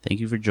Thank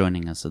you for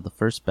joining us at the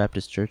First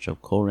Baptist Church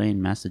of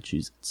Coleraine,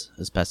 Massachusetts,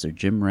 as Pastor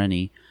Jim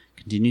Rennie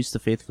continues to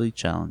faithfully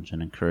challenge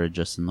and encourage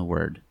us in the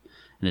Word.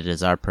 And it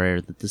is our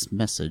prayer that this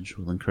message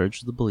will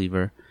encourage the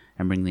believer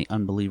and bring the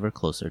unbeliever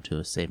closer to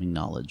a saving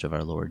knowledge of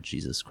our Lord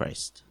Jesus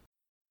Christ.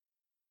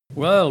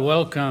 Well,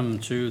 welcome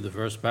to the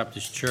First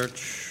Baptist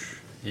Church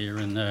here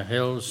in the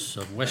hills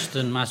of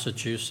Western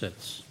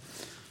Massachusetts.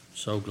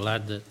 So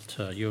glad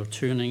that you're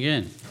tuning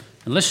in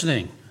and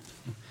listening,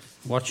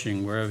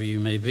 watching wherever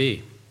you may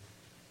be.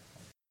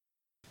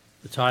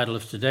 The title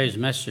of today's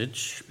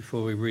message,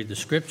 before we read the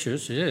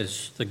scriptures,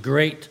 is The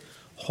Great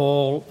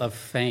Hall of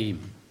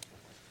Fame.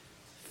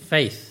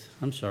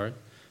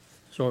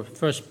 So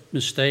first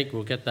mistake,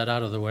 we'll get that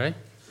out of the way.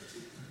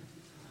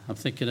 I'm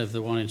thinking of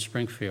the one in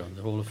Springfield,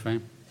 the Hall of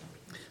Fame.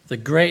 The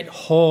Great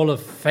Hall of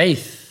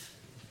Faith.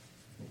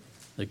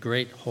 The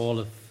Great Hall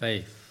of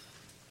Faith.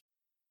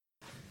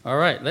 All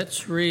right,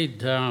 let's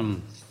read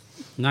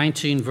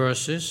 19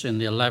 verses in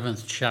the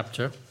 11th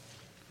chapter.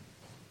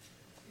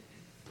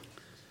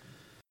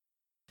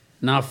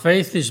 Now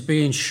faith is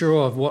being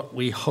sure of what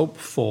we hope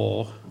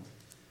for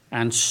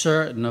and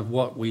certain of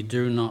what we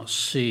do not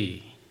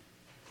see.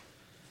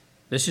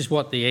 This is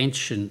what the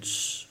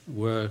ancients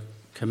were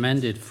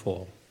commended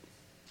for.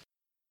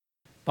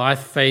 By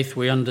faith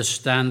we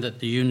understand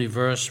that the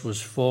universe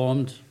was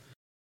formed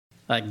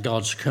at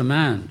God's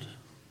command,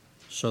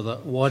 so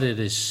that what it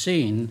is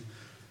seen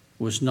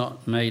was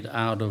not made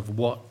out of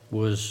what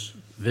was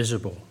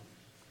visible.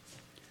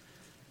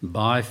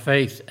 By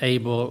faith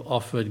Abel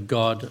offered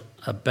God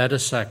a better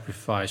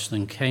sacrifice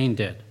than Cain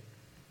did.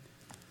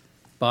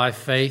 By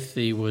faith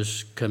he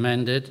was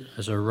commended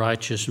as a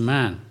righteous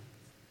man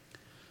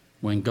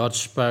when God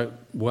spoke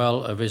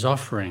well of his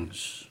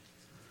offerings.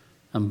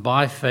 And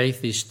by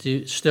faith he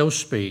still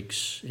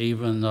speaks,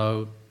 even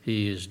though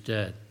he is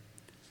dead.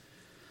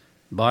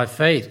 By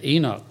faith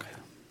Enoch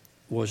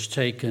was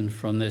taken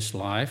from this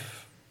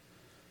life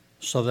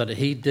so that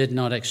he did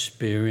not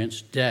experience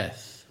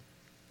death.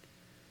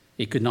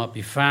 He could not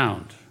be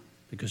found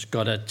because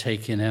God had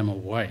taken him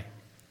away.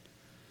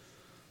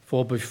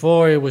 For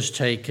before he was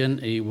taken,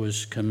 he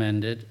was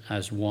commended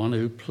as one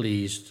who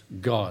pleased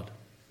God.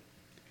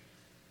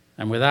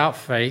 And without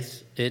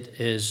faith, it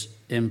is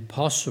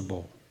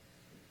impossible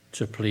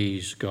to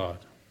please God,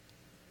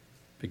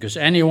 because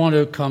anyone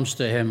who comes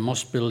to him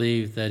must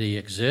believe that he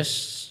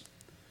exists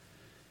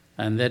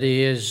and that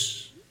he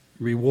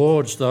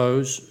rewards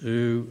those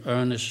who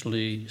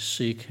earnestly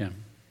seek him.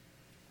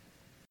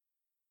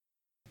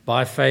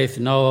 By faith,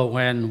 Noah,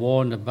 when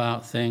warned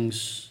about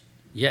things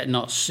yet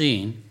not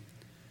seen,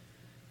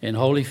 in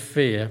holy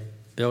fear,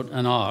 built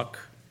an ark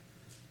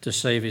to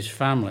save his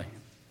family.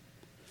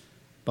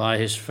 By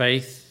his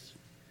faith,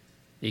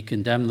 he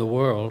condemned the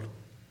world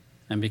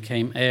and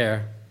became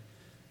heir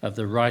of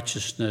the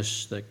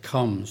righteousness that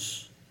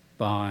comes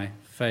by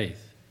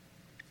faith.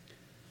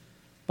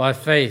 By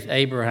faith,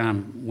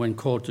 Abraham, when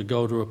called to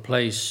go to a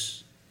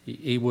place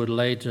he would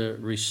later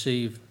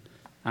receive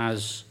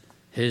as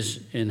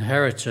his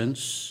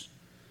inheritance,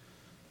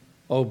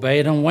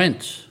 obeyed and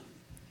went,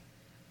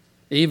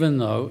 even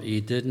though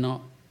he did not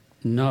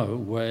know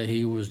where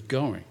he was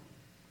going.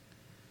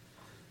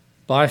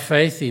 By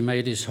faith, he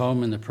made his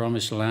home in the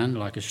promised land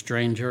like a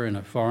stranger in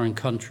a foreign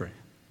country.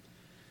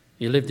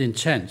 He lived in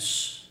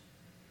tents,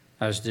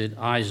 as did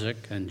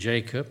Isaac and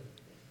Jacob,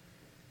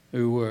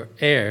 who were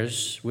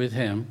heirs with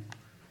him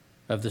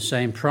of the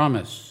same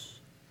promise.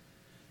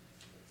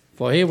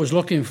 For he was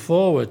looking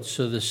forward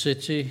to the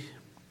city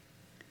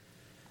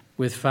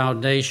with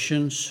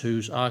foundations,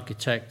 whose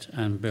architect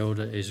and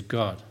builder is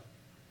God.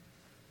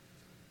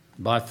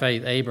 By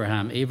faith,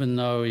 Abraham, even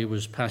though he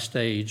was past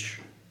age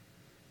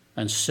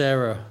and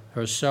Sarah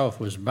herself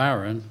was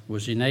barren,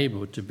 was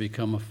enabled to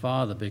become a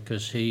father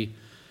because he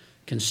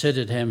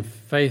considered him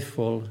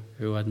faithful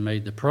who had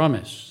made the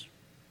promise.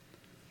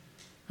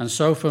 And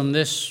so from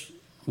this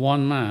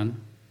one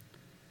man,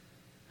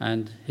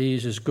 and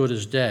he's as good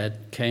as dead,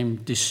 came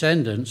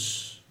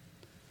descendants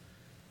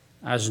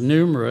as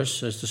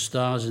numerous as the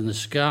stars in the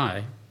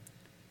sky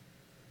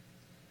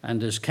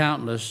and as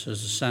countless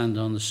as the sand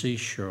on the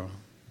seashore.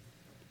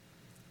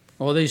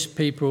 All these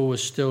people were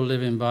still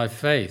living by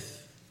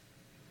faith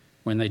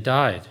when they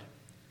died.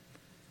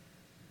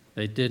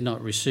 They did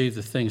not receive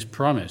the things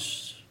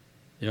promised.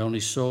 They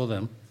only saw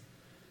them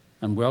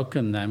and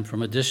welcomed them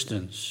from a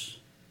distance.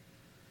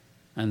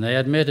 And they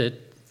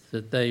admitted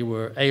that they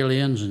were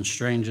aliens and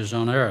strangers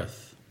on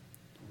earth.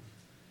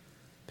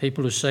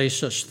 People who say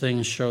such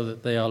things show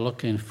that they are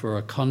looking for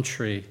a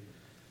country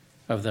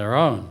of their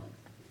own.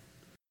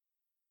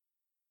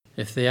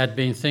 If they had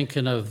been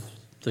thinking of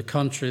the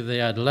country they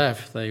had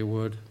left, they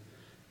would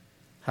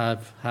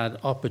have had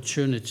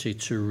opportunity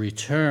to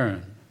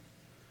return.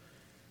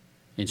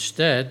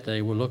 Instead,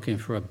 they were looking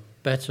for a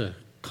better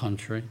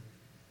country,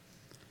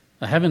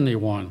 a heavenly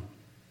one.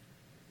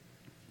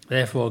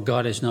 Therefore,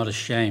 God is not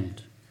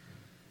ashamed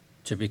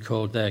to be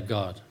called their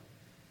God,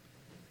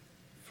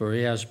 for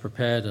he has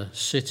prepared a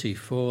city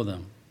for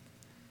them.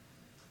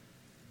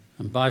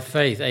 And by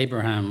faith,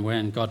 Abraham,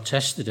 when God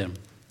tested him,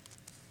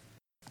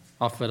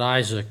 offered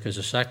Isaac as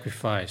a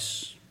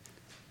sacrifice.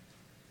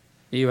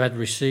 He who had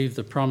received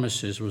the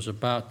promises was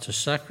about to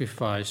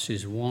sacrifice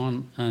his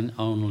one and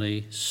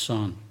only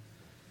son,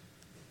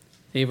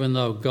 even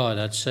though God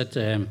had said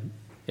to him,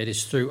 "It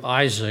is through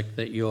Isaac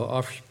that your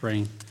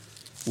offspring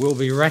will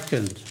be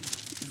reckoned."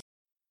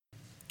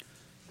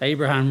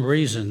 Abraham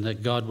reasoned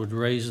that God would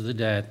raise the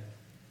dead,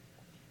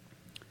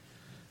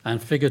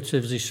 and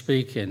figuratively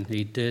speaking,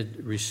 he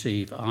did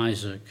receive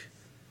Isaac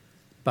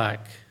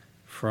back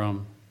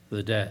from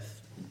the dead.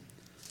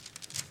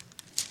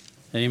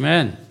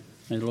 Amen.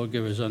 May the Lord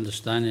give us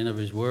understanding of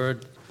his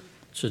word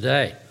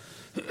today.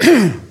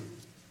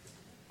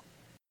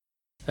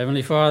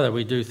 Heavenly Father,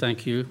 we do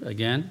thank you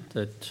again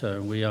that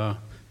we are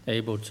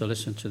able to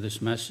listen to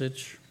this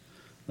message,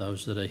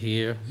 those that are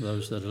here,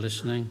 those that are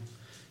listening,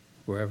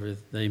 wherever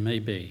they may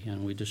be.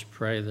 And we just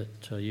pray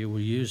that you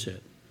will use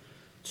it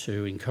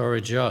to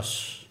encourage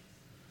us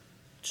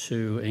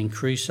to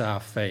increase our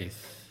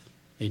faith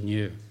in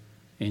you.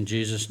 In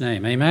Jesus'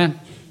 name, amen.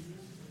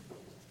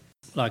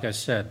 Like I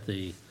said,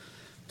 the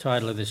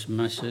title of this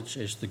message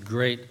is The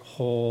Great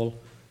Hall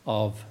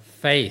of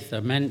Faith.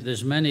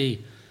 There's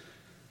many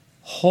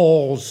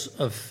halls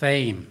of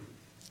fame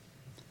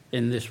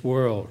in this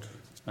world.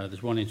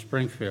 There's one in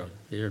Springfield,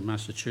 here in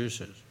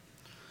Massachusetts.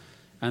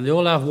 And they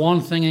all have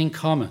one thing in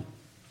common.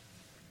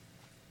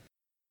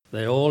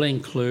 They all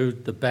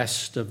include the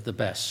best of the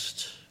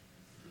best.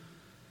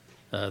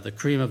 The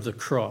cream of the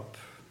crop,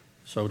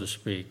 so to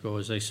speak, or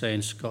as they say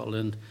in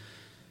Scotland,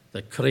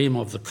 the cream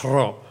of the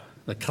crop,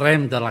 the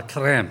crème de la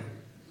crème.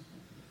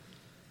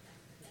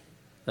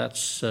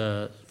 That's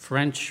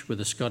French with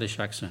a Scottish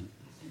accent.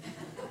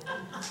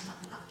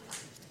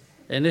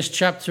 In this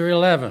chapter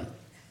 11,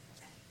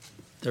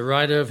 the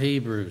writer of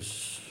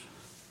Hebrews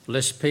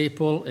lists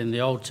people in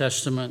the Old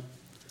Testament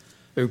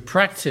who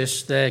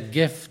practiced their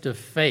gift of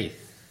faith.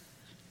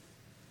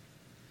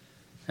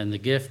 And the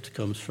gift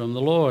comes from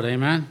the Lord,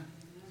 amen?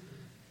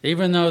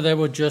 Even though they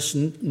were just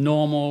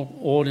normal,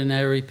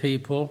 ordinary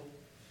people,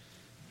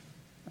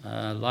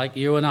 like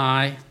you and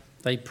I,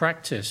 they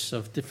practice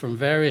from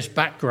various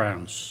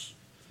backgrounds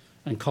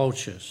and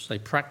cultures. They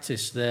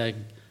practiced their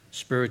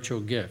spiritual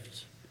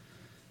gift.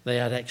 They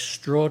had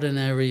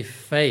extraordinary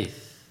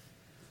faith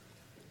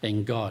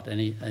in God,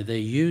 and they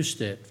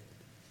used it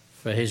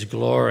for his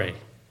glory.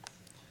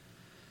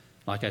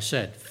 Like I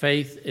said,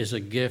 faith is a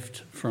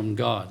gift from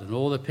God. And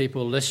all the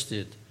people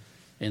listed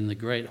in the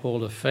Great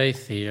Hall of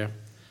Faith here,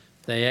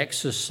 they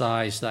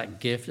exercised that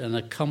gift and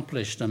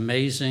accomplished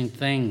amazing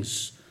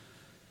things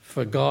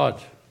for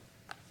God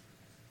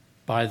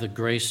by the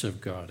grace of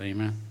God.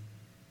 Amen.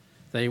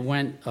 They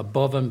went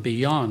above and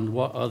beyond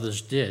what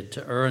others did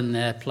to earn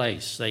their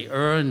place. They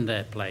earned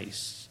their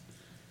place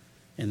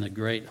in the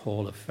Great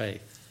Hall of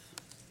Faith.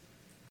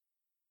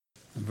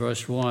 In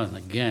verse 1,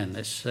 again,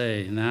 let's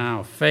say,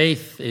 now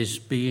faith is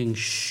being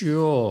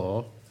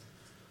sure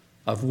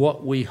of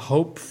what we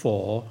hope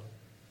for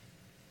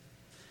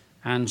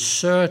and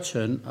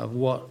certain of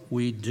what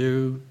we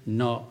do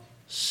not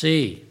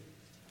see.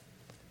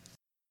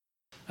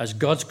 As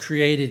God's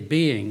created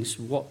beings,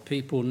 what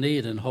people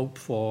need and hope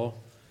for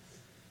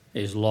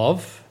is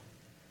love,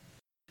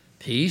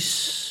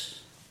 peace,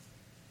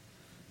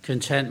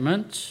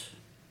 contentment,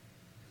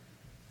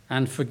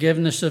 and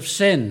forgiveness of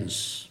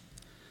sins.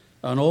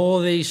 And all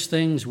these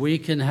things we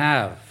can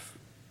have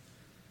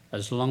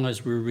as long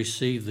as we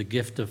receive the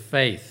gift of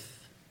faith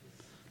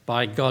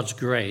by God's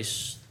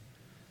grace,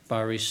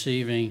 by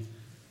receiving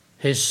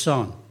his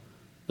Son,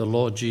 the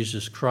Lord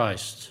Jesus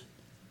Christ,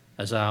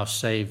 as our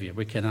Savior.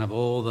 We can have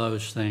all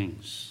those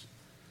things.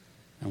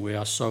 And we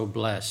are so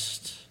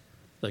blessed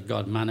that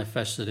God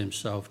manifested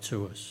himself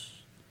to us.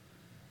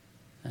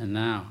 And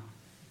now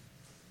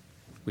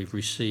we've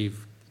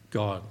received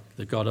God,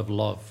 the God of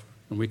love,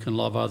 and we can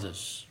love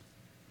others.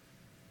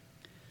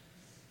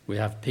 We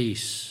have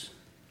peace.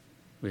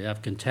 We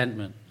have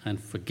contentment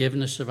and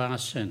forgiveness of our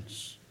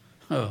sins.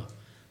 Oh,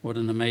 what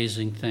an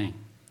amazing thing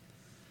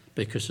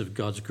because of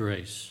God's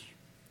grace.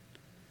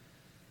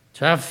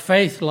 To have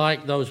faith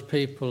like those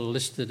people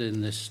listed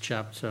in this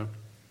chapter,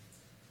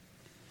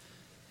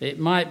 it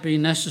might be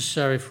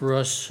necessary for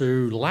us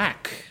who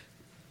lack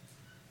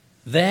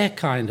their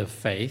kind of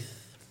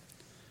faith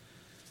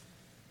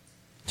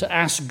to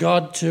ask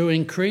God to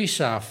increase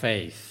our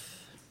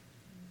faith.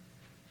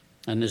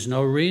 And there's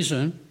no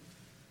reason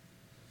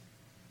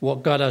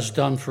what God has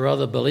done for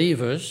other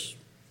believers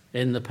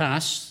in the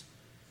past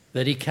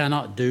that he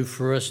cannot do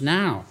for us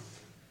now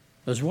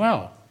as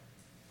well.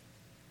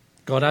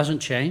 God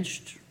hasn't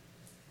changed.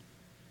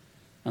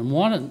 And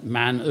one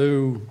man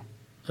who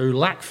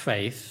lacked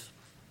faith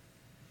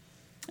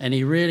and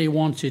he really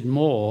wanted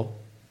more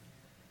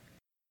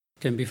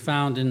can be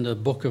found in the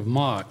book of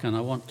Mark, and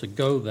I want to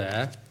go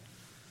there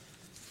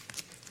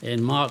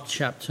in Mark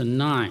chapter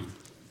 9.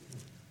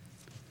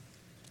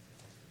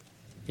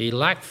 He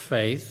lacked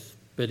faith,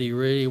 but he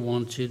really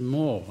wanted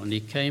more, and he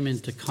came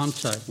into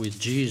contact with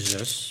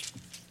Jesus.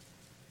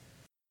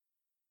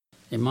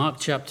 In Mark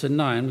chapter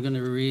 9, we're going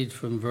to read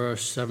from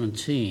verse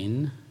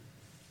 17.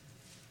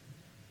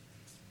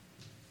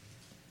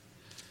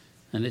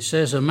 And it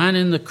says, a man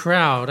in the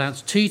crowd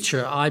asked,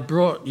 "Teacher, I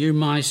brought you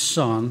my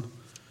son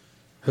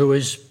who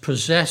is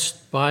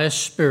possessed by a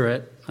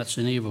spirit," that's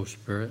an evil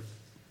spirit,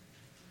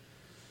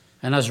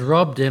 "and has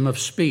robbed him of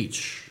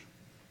speech.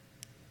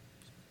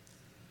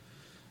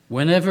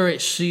 Whenever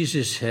it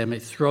seizes him,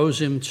 it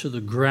throws him to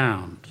the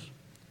ground.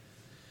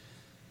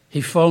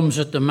 He foams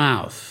at the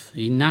mouth,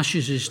 he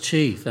gnashes his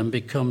teeth and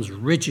becomes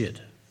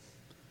rigid.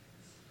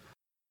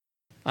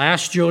 I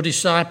asked your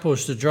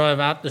disciples to drive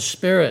out the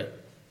spirit,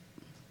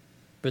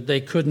 but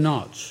they could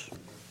not."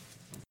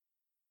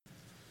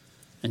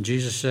 And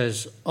Jesus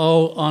says,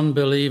 "O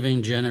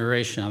unbelieving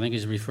generation," I think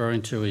he's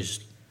referring to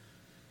his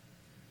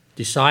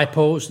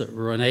disciples that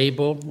were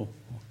unable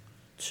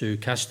to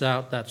cast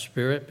out that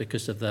spirit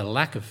because of their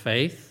lack of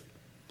faith.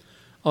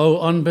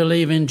 "O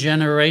unbelieving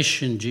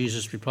generation,"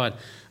 Jesus replied,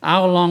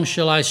 "how long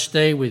shall I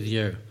stay with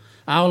you?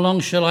 How long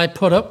shall I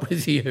put up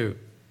with you?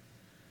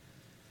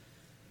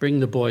 Bring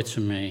the boy to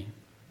me."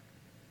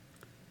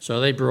 So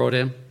they brought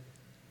him.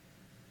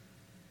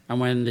 And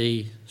when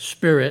the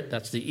spirit,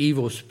 that's the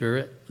evil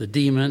spirit, the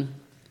demon,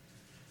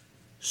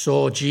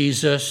 saw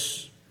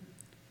Jesus,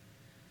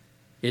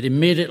 it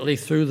immediately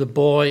threw the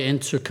boy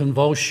into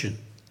convulsion.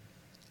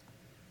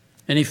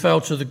 And he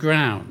fell to the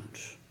ground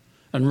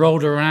and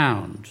rolled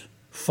around,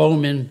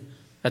 foaming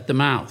at the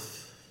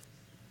mouth.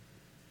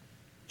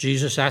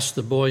 Jesus asked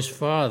the boy's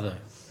father,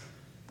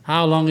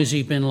 "How long has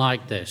he been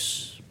like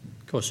this?"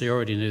 Of course, he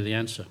already knew the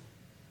answer.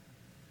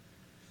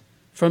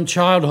 "From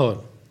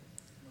childhood,"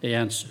 he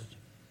answered.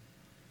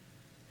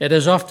 "It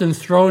has often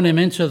thrown him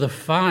into the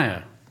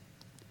fire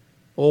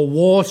or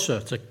water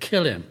to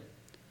kill him.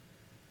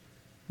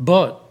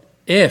 But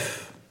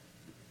if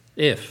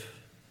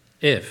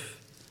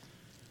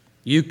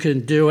you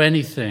can do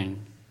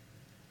anything,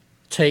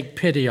 take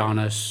pity on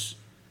us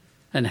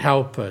and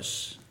help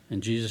us."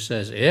 And Jesus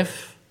says,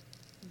 if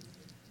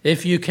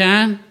you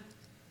can,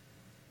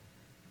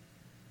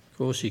 of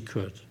course he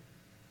could.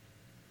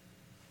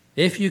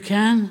 If you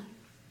can,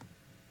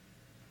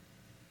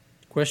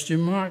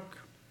 question mark.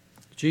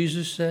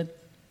 Jesus said,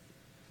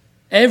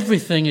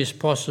 everything is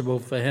possible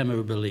for him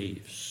who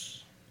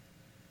believes.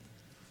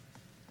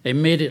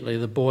 Immediately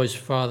the boy's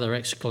father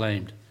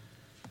exclaimed,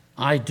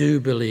 "I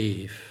do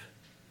believe.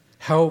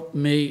 Help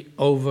me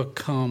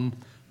overcome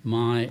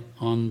my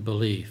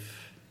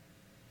unbelief."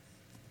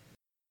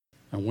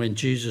 And when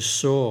Jesus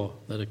saw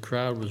that a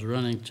crowd was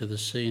running to the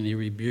scene, he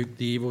rebuked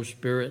the evil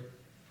spirit.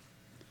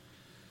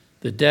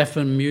 The deaf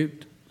and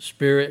mute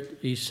spirit,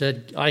 he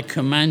said, "I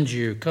command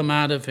you, come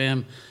out of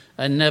him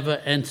and never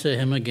enter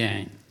him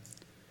again."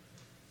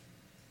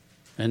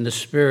 And the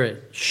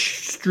spirit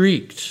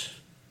shrieked,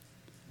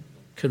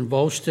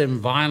 convulsed him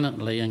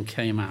violently, and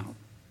came out.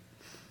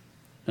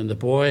 And the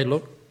boy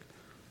looked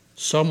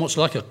so much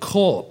like a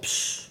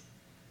corpse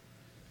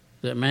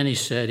that many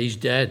said, "He's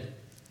dead."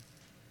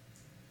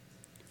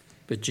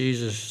 But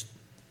Jesus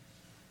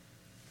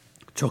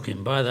took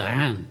him by the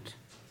hand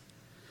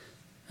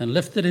and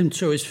lifted him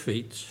to his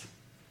feet,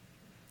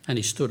 and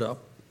he stood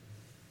up.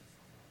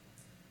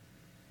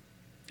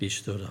 He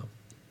stood up.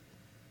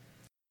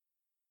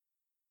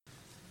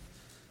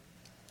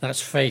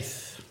 That's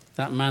faith.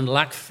 That man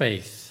lacked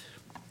faith.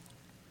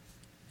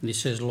 And he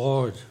says,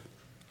 "Lord,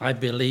 I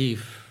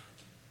believe.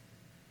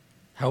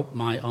 Help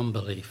my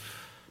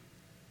unbelief."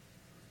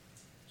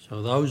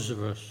 So those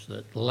of us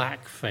that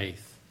lack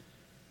faith,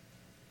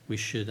 we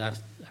should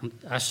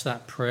ask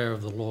that prayer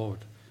of the Lord.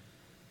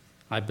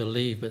 I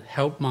believe, but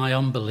help my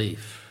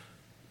unbelief.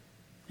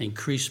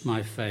 Increase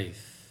my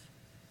faith.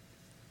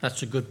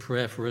 That's a good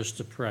prayer for us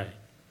to pray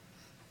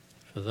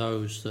for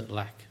those that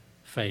lack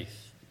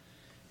faith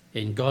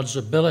in God's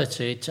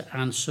ability to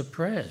answer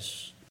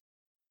prayers.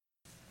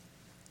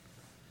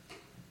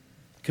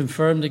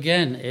 Confirmed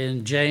again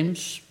in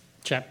James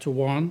chapter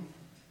 1.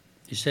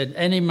 He said,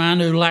 "Any man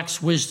who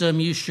lacks wisdom,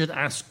 you should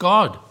ask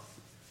God,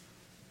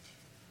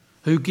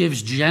 who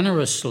gives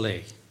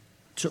generously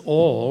to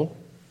all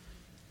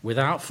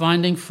without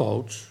finding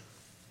fault,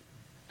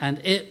 and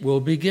it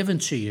will be given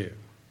to you."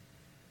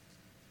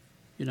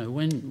 You know,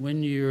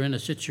 when you're in a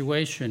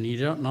situation you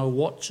don't know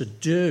what to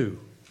do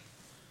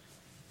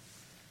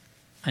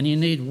and you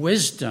need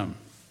wisdom,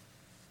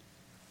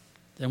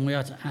 then we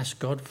are to ask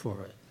God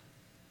for it,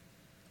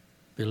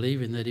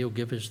 believing that he'll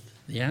give us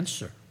the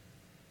answer.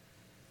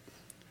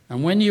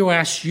 And when you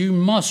ask, you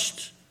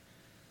must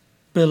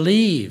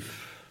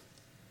believe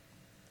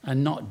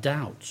and not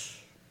doubt,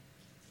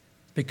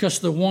 because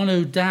the one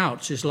who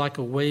doubts is like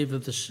a wave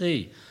of the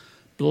sea,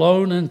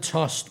 blown and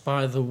tossed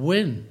by the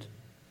wind.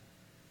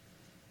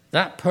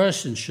 That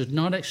person should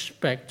not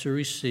expect to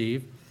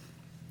receive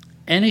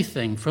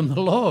anything from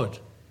the Lord,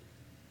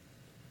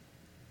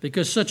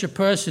 because such a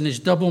person is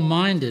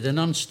double-minded and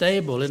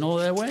unstable in all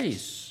their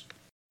ways.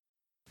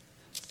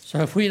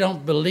 So if we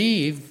don't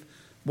believe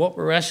what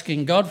we're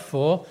asking God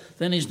for,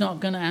 then he's not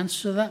going to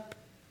answer that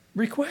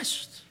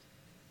request.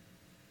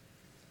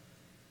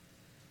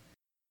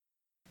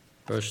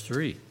 Verse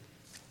 3.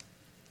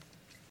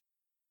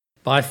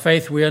 By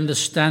faith we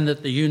understand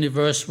that the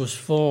universe was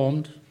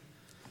formed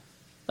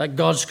at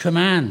God's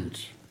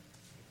command,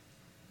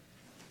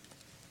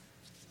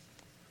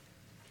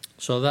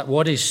 so that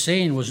what is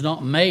seen was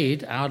not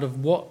made out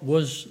of what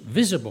was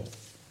visible.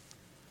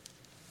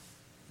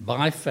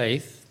 By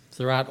faith,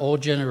 throughout all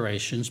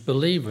generations,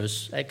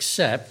 believers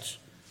accept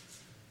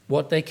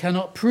what they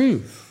cannot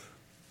prove,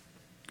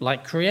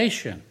 like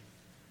creation,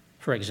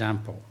 for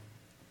example.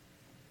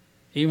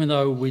 Even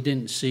though we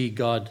didn't see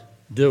God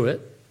do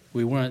it,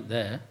 we weren't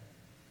there,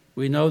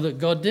 we know that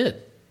God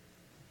did,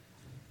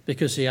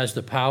 because he has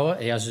the power,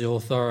 he has the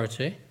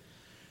authority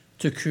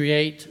to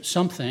create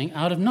something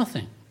out of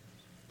nothing.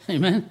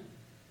 Amen?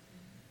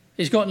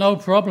 He's got no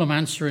problem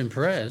answering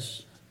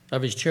prayers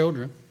of his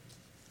children,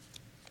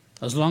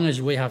 as long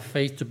as we have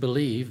faith to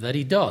believe that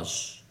he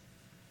does.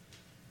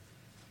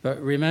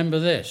 But remember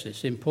this,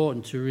 it's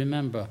important to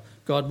remember,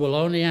 God will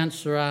only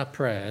answer our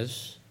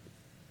prayers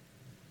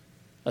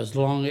as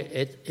long as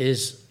it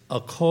is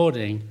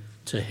according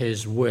to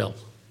his will.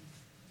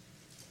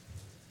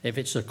 If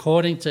it's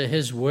according to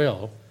his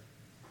will,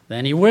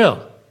 then he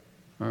will.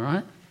 All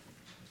right?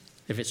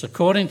 If it's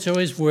according to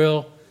his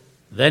will,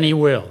 then he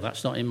will.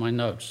 That's not in my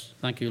notes.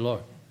 Thank you,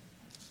 Lord.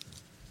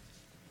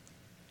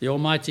 The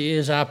Almighty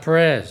hears our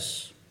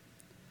prayers,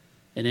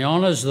 and he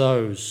honors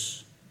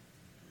those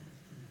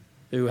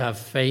who have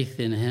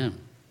faith in him.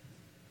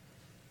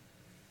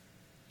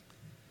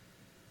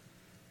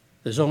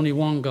 There's only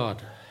one God,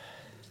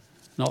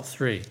 not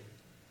three.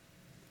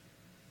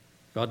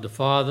 God the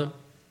Father,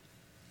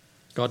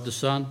 God the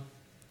Son,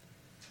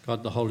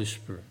 God the Holy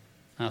Spirit.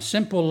 Now,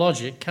 simple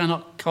logic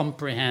cannot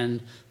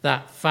comprehend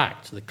that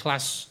fact. The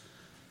class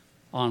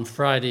on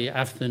Friday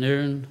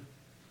afternoon,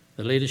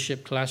 the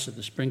leadership class at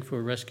the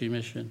Springfield Rescue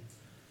Mission,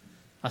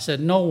 I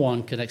said no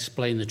one can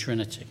explain the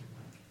Trinity.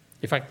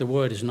 In fact, the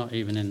word is not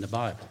even in the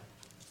Bible.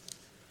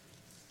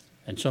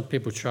 And some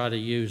people try to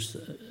use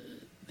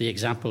the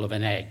example of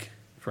an egg,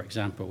 for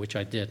example, which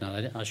I did.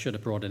 Now, I should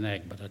have brought an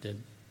egg, but I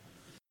didn't.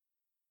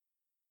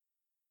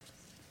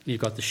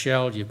 You've got the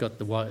shell, you've got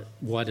the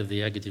white of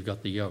the egg, and you've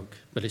got the yolk,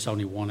 but it's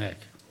only one egg.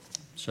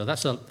 So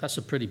that's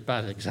a pretty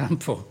bad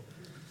example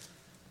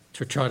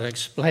to try to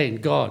explain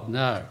God.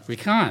 No, we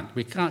can't.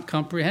 We can't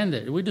comprehend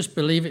it. We just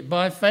believe it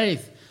by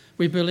faith.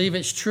 We believe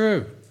it's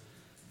true.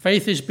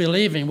 Faith is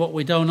believing what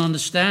we don't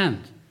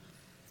understand.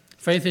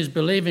 Faith is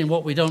believing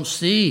what we don't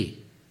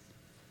see.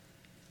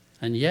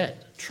 And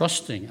yet,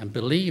 trusting and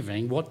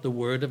believing what the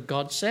Word of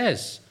God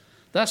says.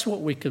 That's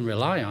what we can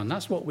rely on.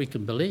 That's what we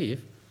can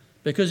believe.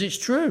 Because it's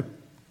true.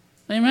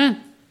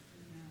 Amen?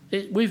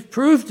 We've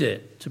proved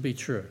it to be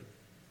true.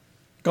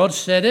 God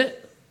said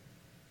it.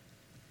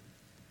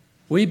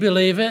 We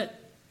believe it.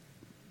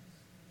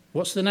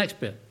 What's the next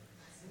bit?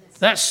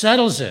 That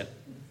settles it.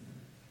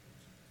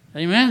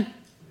 Amen?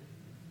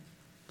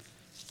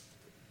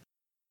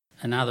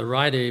 And now the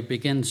writer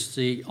begins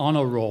the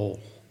honor roll.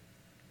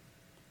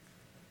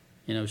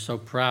 You know, so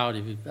proud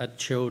if you've had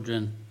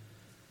children.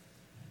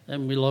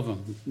 And we love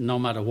them no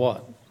matter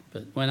what.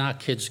 But when our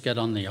kids get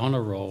on the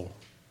honor roll,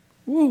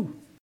 woo,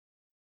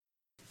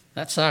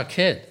 that's our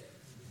kid.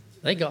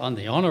 They got on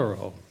the honor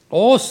roll.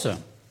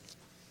 Awesome.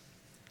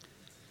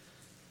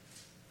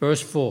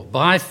 Verse 4,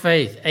 by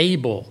faith,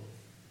 Abel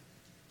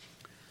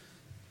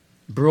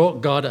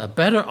brought God a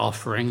better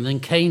offering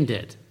than Cain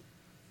did.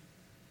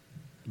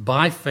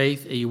 By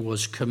faith, he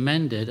was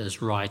commended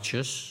as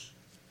righteous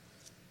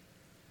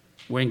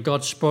when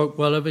God spoke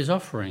well of his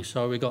offering.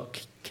 So we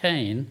got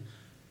Cain,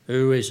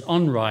 who is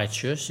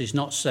unrighteous, he's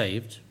not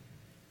saved.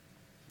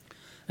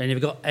 And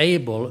you've got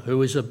Abel,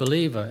 who is a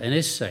believer and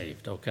is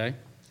saved, okay?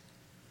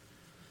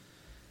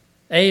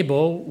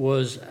 Abel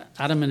was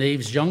Adam and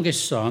Eve's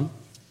youngest son,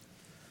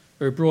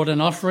 who brought an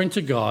offering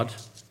to God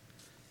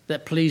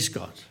that pleased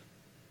God.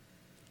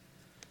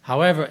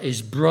 However,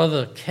 his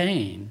brother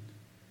Cain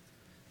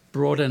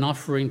brought an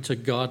offering to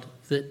God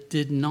that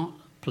did not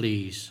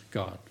please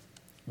God.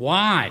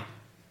 Why?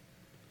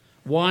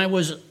 Why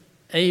was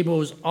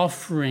Abel's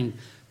offering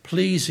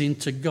pleasing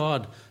to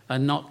God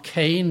and not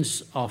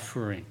Cain's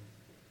offering?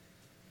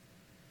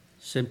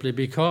 Simply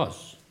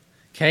because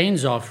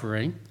Cain's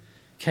offering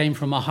came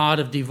from a heart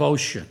of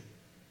devotion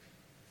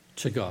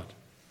to God.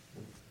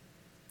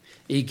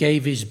 He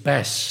gave his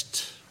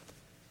best.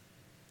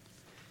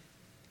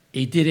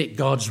 He did it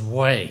God's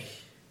way.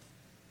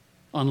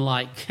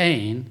 Unlike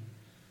Cain,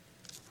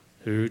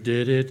 who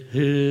did it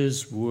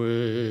his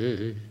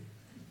way.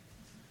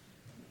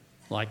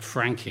 Like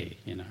Frankie,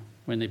 you know.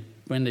 When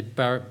they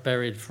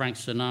buried Frank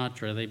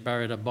Sinatra, they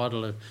buried a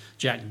bottle of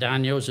Jack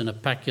Daniels and a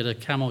packet of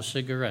Camel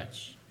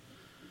cigarettes.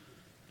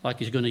 Like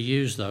he's going to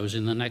use those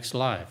in the next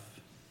life.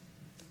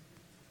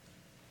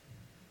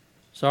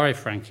 Sorry,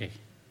 Frankie.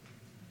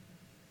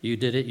 You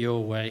did it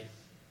your way.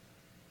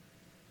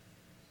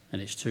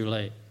 And it's too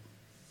late.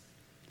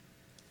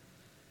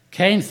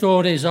 Cain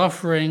thought his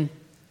offering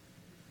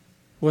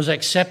was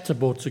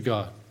acceptable to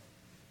God.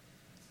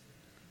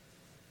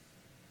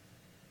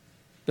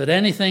 But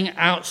anything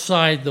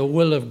outside the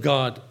will of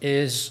God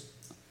is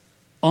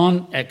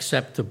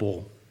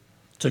unacceptable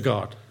to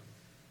God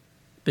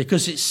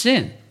because it's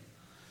sin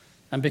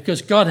and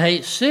because God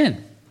hates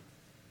sin.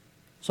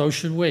 So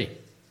should we.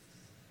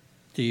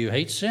 Do you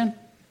hate sin?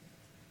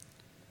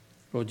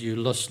 Or do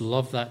you just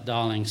love that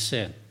darling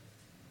sin?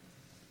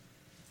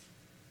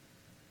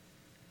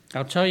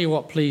 I'll tell you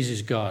what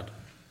pleases God.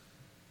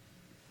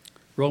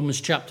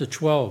 Romans chapter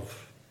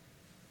 12,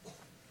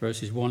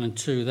 verses 1 and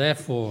 2.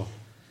 Therefore,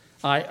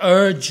 I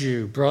urge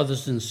you,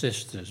 brothers and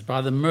sisters,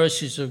 by the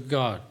mercies of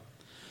God,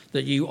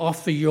 that you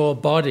offer your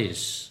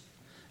bodies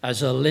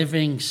as a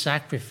living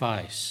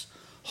sacrifice,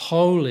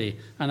 holy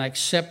and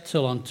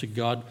acceptable unto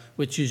God,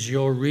 which is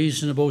your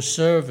reasonable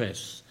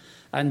service.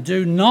 And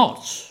do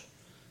not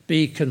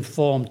be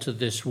conformed to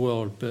this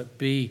world, but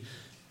be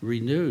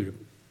renewed,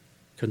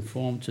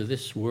 conformed to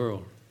this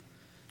world.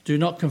 Do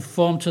not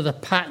conform to the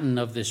pattern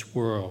of this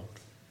world,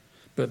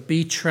 but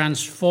be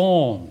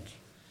transformed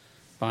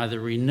by the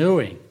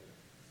renewing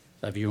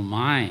of your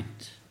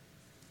mind,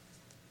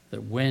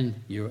 that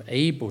when you're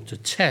able to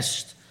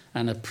test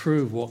and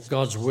approve what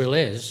God's will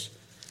is,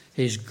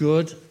 his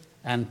good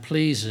and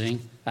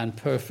pleasing and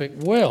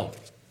perfect will.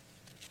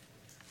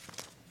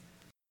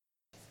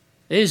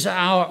 Is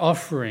our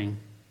offering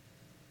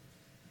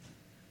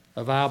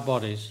of our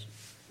bodies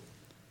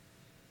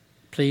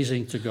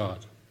pleasing to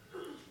God?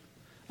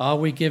 Are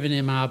we giving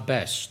him our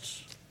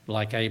best,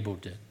 like Abel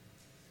did?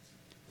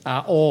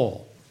 Our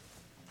all?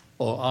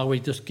 Or are we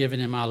just giving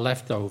him our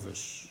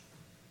leftovers?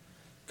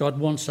 God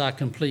wants our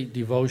complete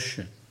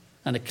devotion,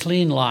 and a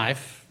clean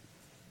life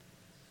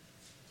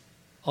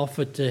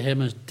offered to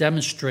him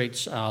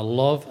demonstrates our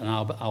love and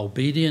our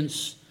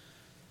obedience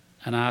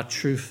and our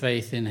true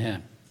faith in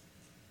him.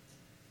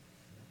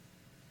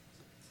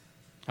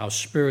 Our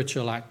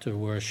spiritual act of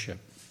worship,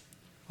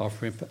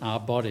 offering our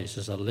bodies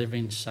as a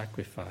living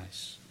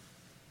sacrifice,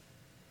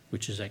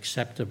 which is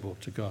acceptable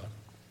to God.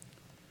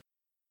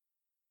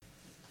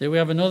 Then we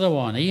have another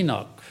one,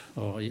 Enoch,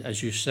 or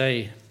as you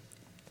say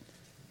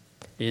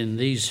in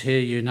these here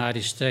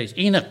United States,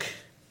 Enoch.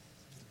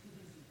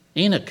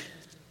 Enoch.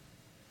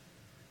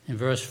 In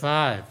verse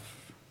 5,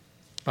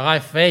 by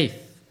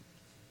faith,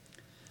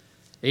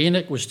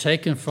 Enoch was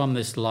taken from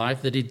this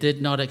life that he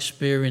did not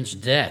experience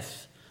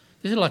death.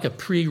 This is like a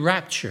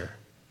pre-rapture.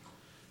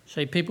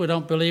 Say people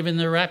don't believe in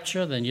the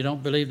rapture, then you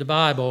don't believe the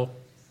Bible.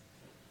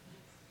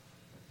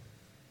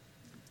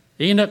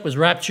 Enoch was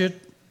raptured.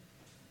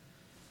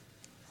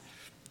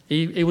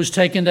 He was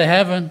taken to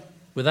heaven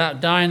without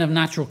dying of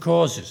natural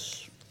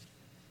causes.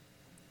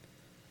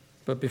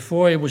 But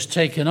before he was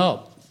taken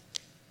up,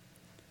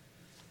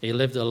 he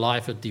lived a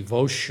life of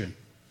devotion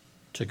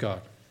to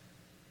God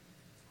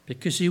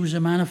because he was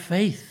a man of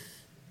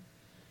faith.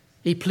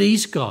 He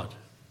pleased God.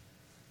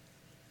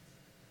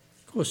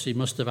 Of course, he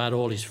must have had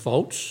all his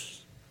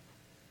faults,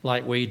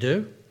 like we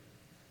do.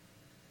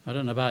 I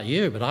don't know about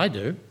you, but I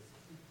do.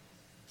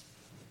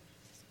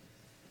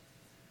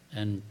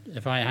 And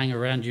if I hang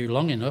around you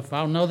long enough,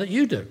 I'll know that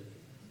you do.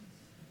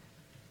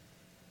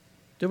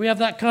 Do we have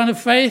that kind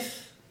of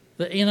faith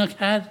that Enoch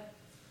had?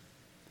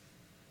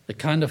 The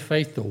kind of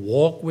faith to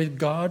walk with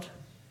God?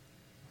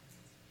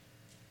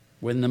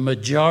 When the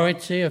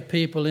majority of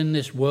people in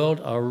this world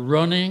are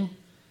running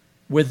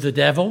with the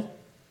devil?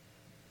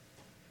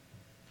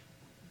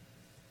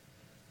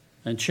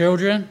 And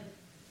children,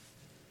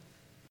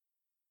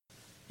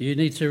 you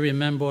need to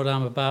remember what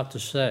I'm about to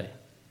say.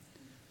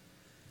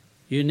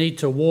 You need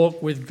to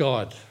walk with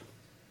God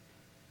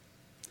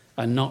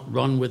and not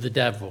run with the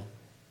devil,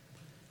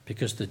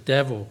 because the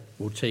devil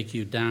will take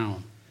you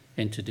down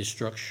into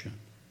destruction,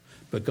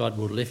 but God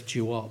will lift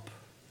you up.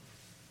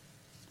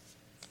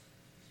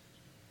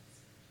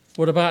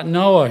 What about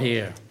Noah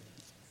here?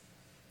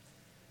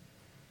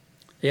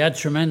 He had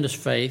tremendous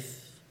faith.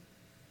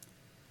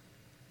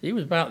 He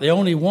was about the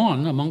only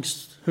one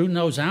amongst who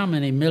knows how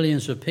many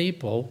millions of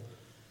people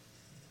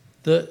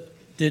that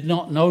did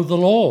not know the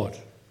Lord.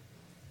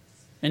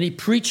 And he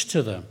preached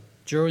to them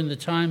during the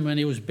time when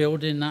he was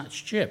building that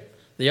ship,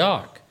 the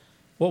ark.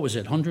 What was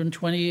it,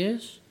 120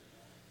 years?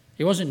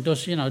 He wasn't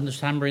just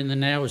hammering the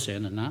nails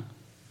in and that.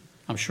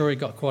 I'm sure he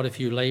got quite a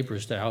few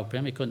laborers to help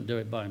him. He couldn't do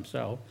it by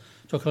himself.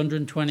 It took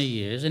 120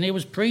 years. And he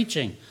was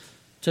preaching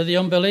to the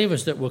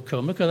unbelievers that would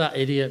come. Look at that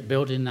idiot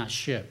building that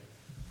ship.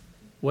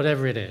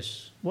 Whatever it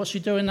is. What's he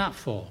doing that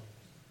for?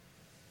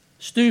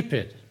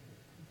 Stupid.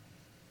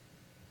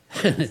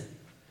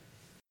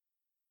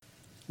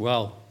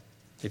 Well,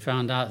 they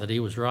found out that he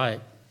was right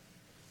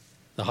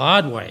the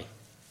hard way,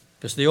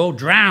 because they all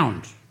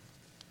drowned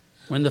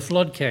when the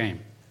flood came.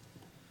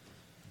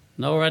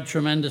 Noah had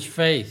tremendous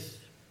faith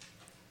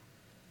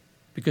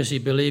because he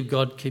believed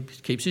God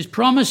keeps his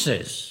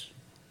promises.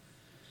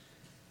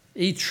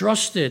 He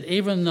trusted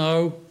even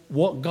though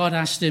what God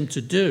asked him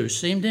to do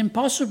seemed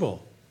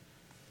impossible.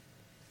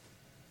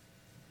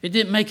 It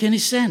didn't make any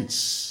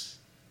sense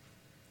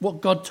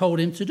what God told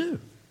him to do.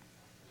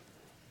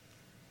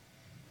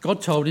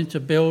 God told him to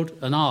build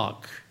an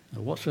ark.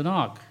 Now, what's an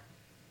ark?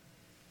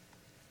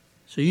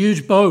 It's a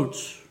huge boat.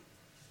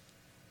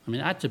 I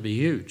mean, it had to be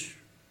huge.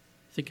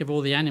 Think of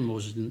all the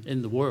animals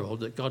in the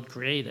world that God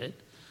created.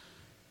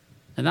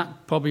 And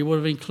that probably would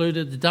have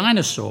included the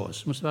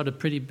dinosaurs. Must have had a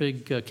pretty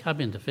big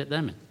cabin to fit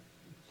them in.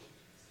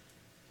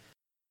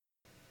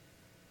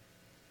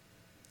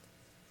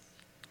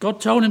 God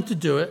told him to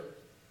do it,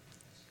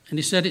 and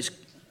he said,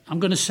 I'm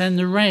going to send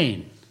the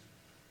rain.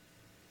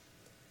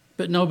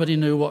 But nobody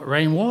knew what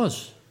rain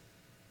was.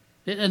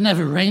 It had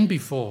never rained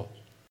before.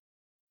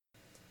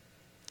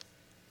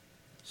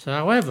 So,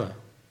 however,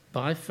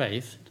 by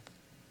faith,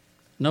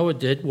 Noah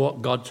did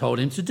what God told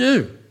him to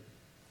do.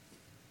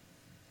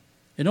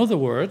 In other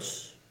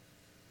words,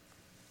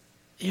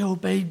 he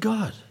obeyed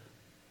God.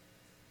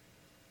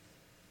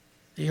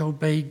 He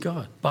obeyed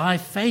God by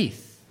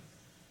faith.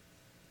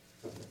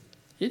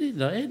 He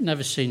had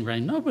never seen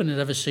rain. Nobody had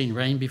ever seen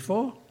rain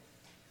before.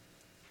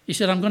 He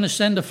said, I'm going to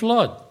send a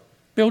flood.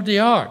 Build the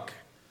ark.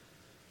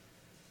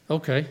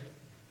 Okay.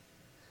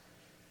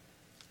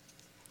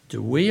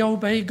 Do we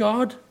obey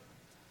God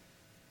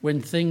when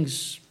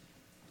things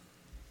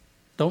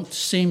don't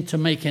seem to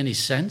make any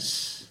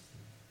sense?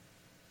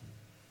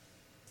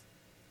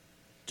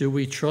 Do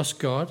we trust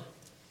God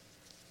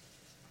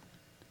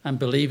and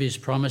believe his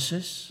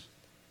promises?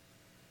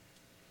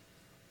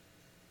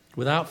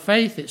 Without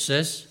faith, it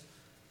says,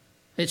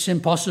 it's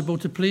impossible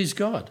to please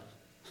God.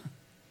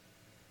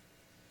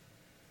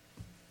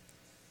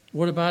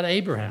 What about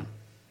Abraham?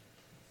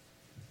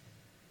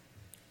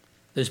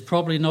 There's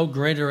probably no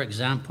greater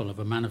example of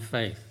a man of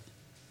faith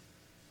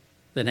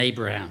than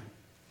Abraham.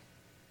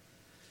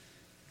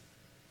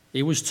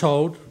 He was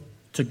told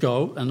to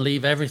go and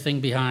leave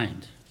everything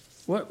behind.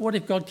 What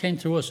if God came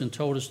to us and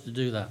told us to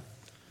do that?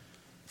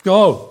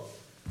 Go,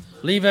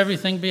 leave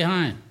everything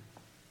behind.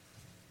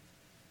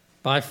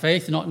 By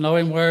faith, not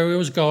knowing where he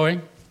was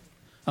going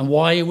and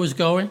why he was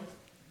going,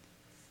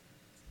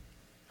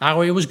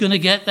 how he was going to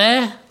get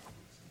there.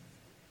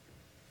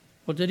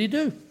 What did he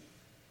do?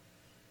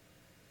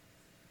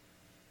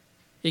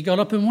 He got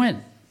up and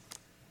went.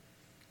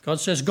 God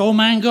says, go,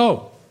 man,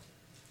 go.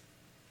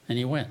 And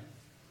he went.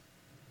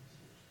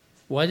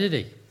 Why did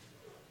he?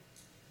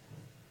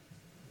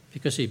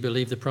 Because he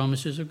believed the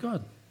promises of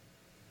God.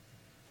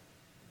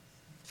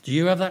 Do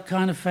you have that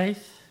kind of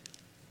faith?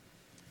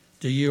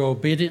 Do you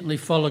obediently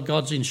follow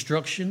God's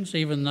instructions,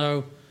 even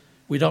though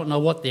we don't know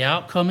what the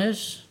outcome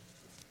is?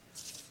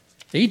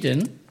 He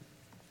didn't.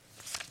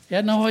 He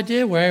had no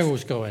idea where he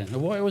was going or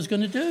what he was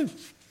going to do.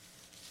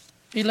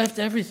 He left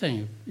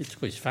everything. He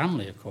took his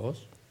family, of course.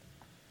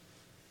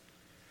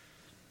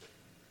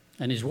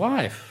 And his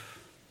wife.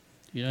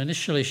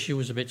 Initially she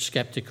was a bit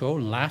skeptical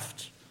and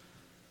laughed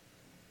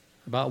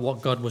about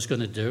what God was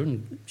going to do,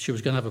 and she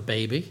was going to have a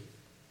baby.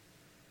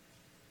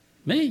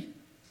 Me?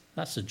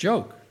 That's a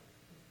joke.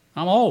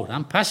 I'm old.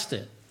 I'm past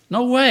it.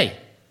 No way.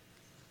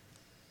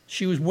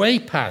 She was way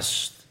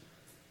past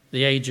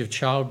the age of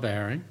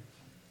childbearing.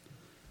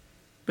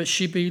 But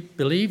she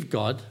believed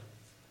God,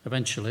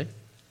 eventually,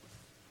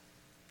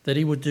 that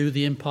he would do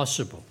the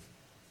impossible.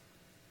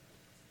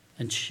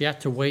 And she had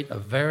to wait a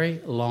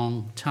very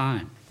long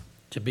time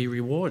to be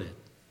rewarded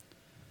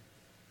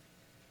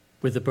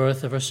with the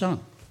birth of her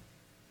son,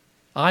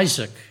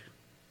 Isaac,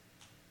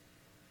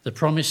 the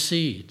promised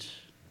seed.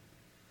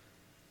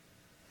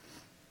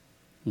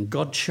 And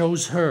God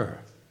chose her,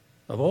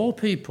 of all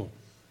people,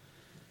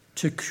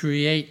 to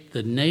create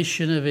the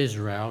nation of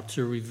Israel,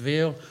 to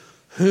reveal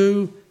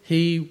who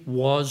he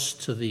was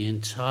to the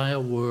entire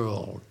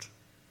world.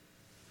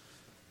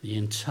 The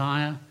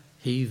entire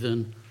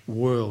heathen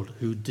world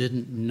who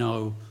didn't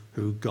know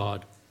who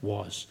God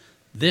was.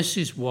 This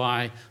is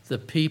why the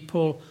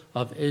people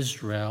of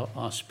Israel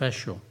are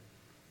special.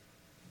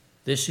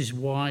 This is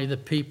why the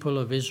people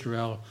of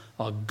Israel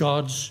are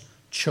God's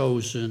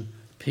chosen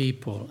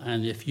people.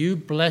 And if you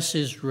bless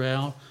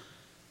Israel,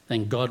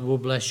 then God will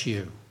bless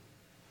you.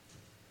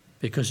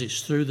 Because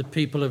it's through the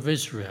people of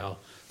Israel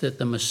that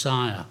the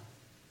Messiah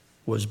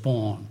was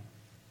born.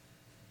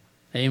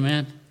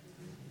 Amen?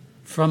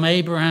 From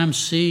Abraham's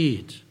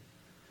seed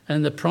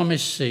and the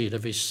promised seed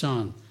of his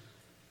son,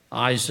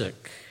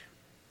 Isaac.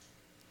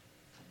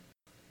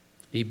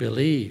 He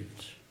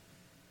believed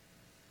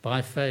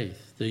by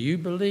faith. Do you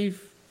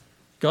believe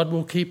God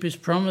will keep his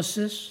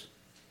promises?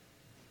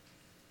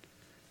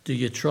 Do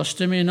you trust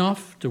him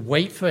enough to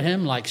wait for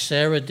him like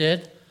Sarah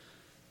did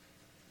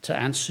to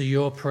answer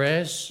your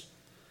prayers?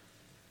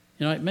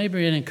 It may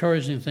be an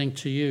encouraging thing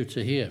to you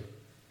to hear.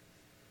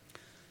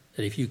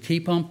 That if you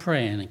keep on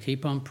praying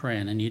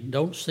and you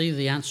don't see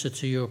the answer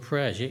to your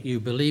prayers, yet you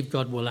believe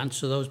God will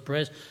answer those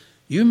prayers,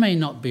 you may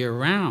not be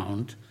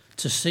around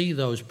to see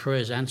those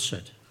prayers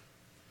answered.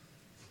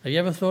 Have you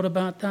ever thought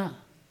about that?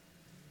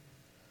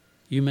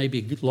 You may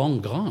be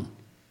long gone,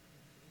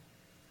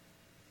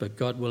 but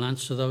God will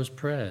answer those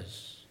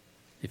prayers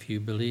if you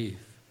believe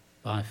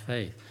by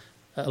faith,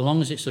 as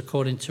long as it's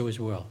according to his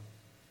will.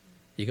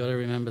 You've got to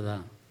remember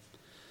that.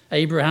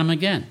 Abraham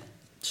again.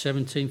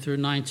 17 through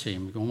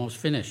 19, we're almost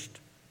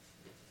finished.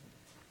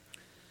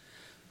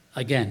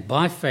 Again,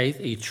 by faith,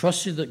 he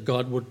trusted that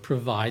God would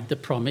provide the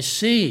promised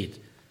seed,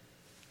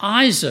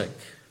 Isaac.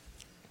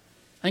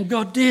 And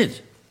God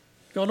did.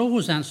 God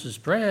always answers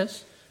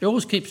prayers. He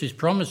always keeps his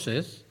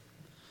promises.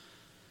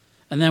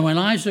 And then when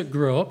Isaac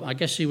grew up, I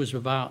guess he was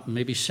about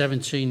maybe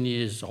 17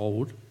 years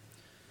old,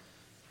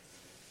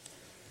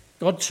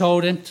 God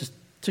told him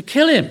to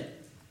kill him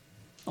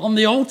on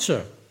the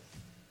altar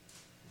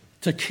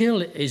to kill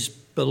his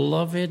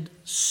beloved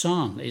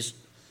son,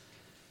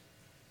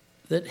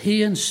 that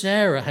he and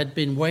Sarah had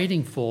been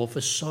waiting for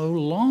so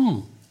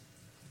long.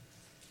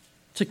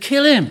 To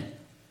kill him.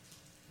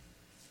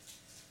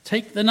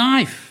 Take the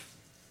knife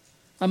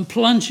and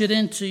plunge it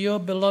into your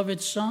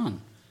beloved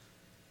son.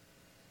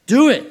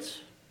 Do it.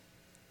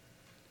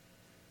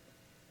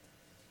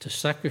 To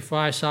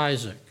sacrifice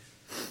Isaac,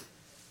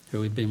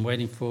 who he'd been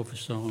waiting for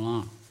so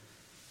long.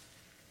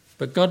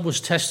 But God was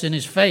testing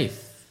his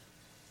faith.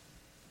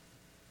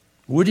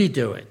 Would he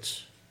do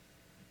it?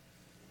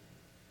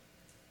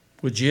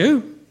 Would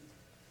you?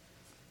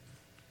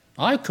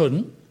 I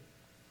couldn't.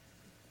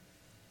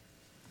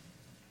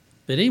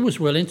 But he was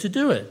willing to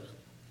do it.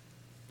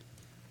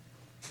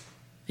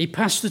 He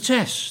passed the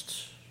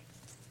test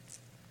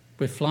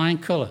with flying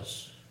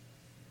colours.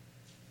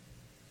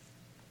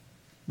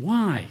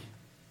 Why?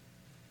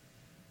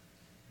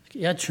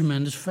 He had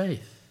tremendous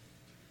faith.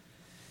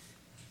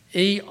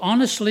 He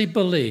honestly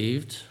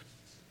believed,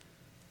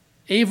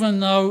 even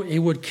though he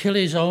would kill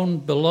his own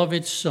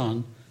beloved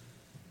son,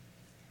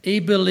 he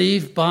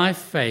believed by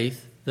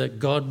faith that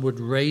God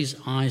would raise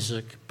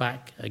Isaac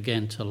back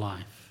again to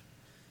life.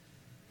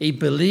 He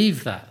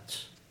believed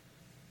that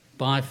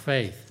by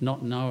faith,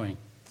 not knowing,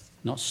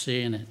 not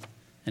seeing it.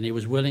 And he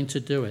was willing to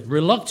do it.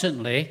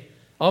 Reluctantly,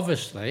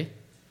 obviously,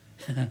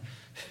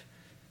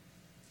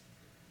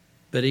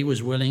 but he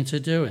was willing to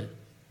do it.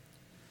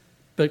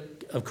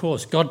 But, of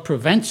course, God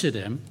prevented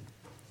him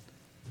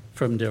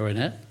from doing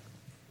it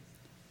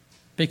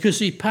because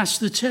he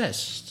passed the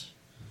test.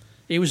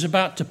 He was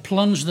about to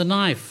plunge the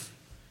knife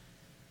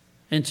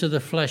into the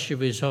flesh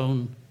of his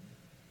own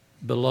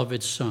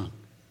beloved son.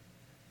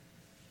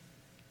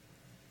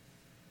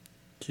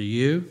 Do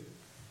you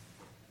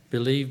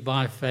believe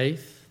by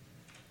faith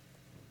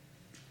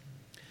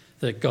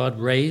that God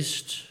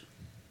raised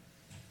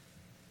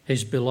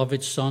his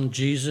beloved son,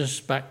 Jesus,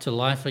 back to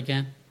life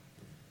again?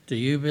 Do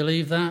you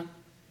believe that?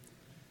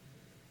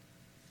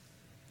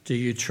 Do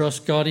you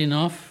trust God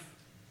enough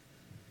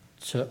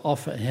to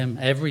offer him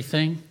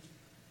everything?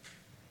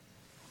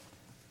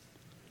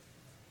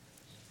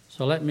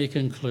 So let me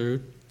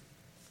conclude.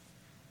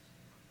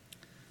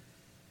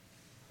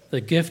 The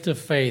gift of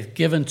faith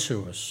given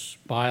to us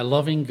by a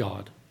loving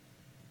God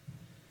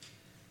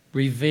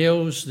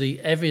reveals the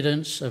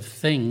evidence of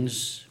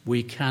things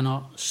we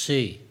cannot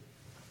see.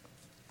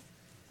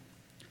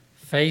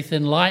 Faith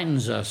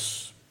enlightens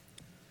us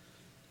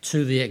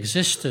to the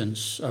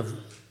existence of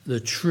the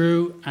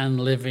true and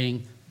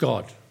living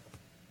God.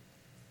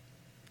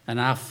 And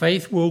our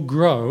faith will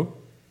grow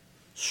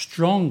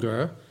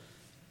stronger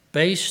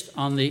based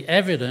on the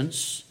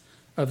evidence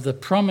of the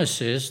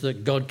promises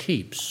that God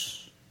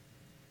keeps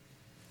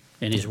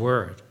in his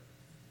word.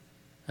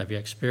 Have you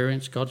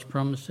experienced God's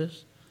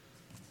promises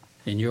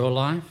in your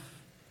life?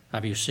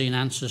 Have you seen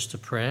answers to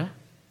prayer?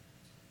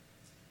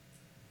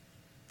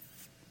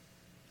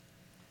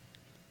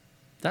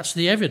 That's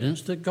the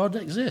evidence that God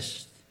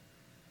exists.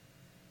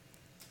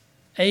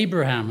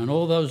 Abraham and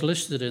all those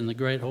listed in the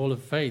Great Hall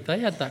of Faith, they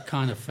had that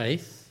kind of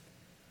faith.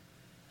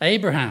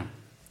 Abraham,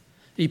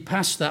 he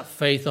passed that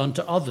faith on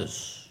to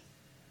others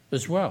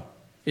as well,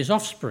 his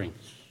offspring.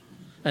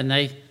 And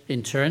they,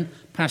 in turn,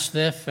 passed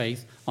their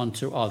faith on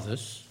to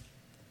others.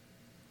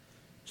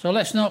 So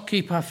let's not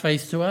keep our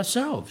faith to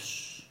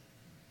ourselves.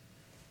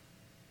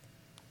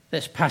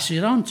 Let's pass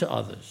it on to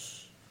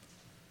others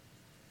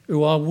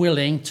who are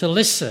willing to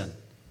listen.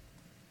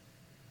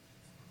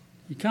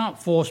 You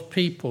can't force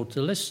people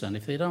to listen.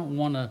 If they don't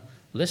want to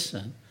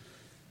listen,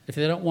 if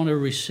they don't want to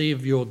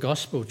receive your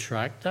gospel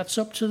tract, that's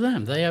up to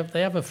them. They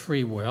have a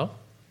free will.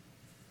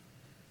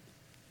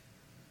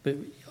 But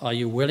are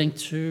you willing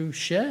to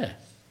share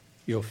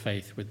your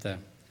faith with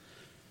them?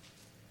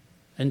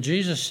 And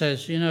Jesus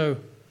says,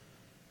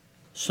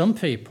 some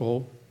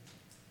people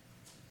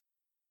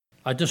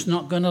are just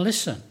not going to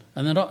listen.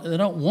 And they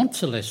don't want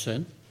to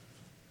listen.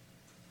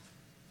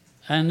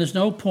 And there's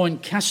no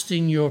point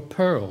casting your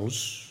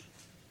pearls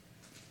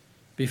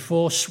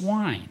before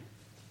swine.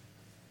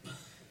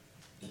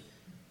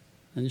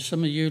 And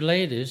some of you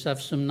ladies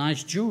have some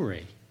nice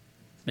jewelry.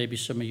 Maybe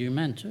some of you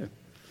men too.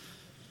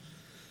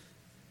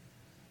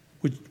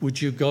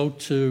 Would you go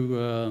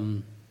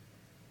to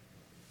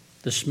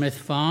the Smith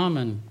farm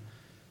and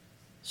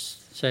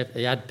say if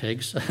they had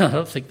pigs? I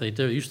don't think they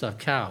do. They used to have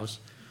cows.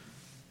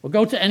 Well,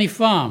 go to any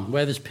farm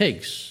where there's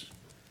pigs.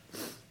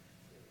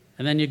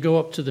 And then you go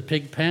up to the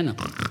pig pen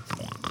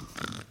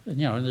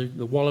and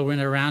the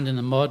wallowing around in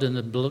the mud and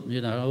the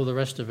blood, all the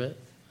rest of it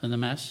and the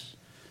mess.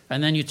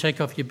 And then you take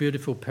off your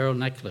beautiful pearl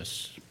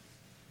necklace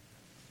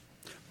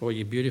or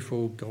your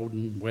beautiful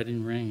golden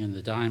wedding ring and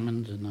the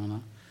diamond and all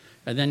that.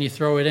 And then you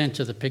throw it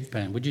into the pig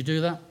pen. Would you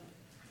do that?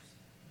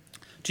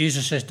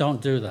 Jesus says,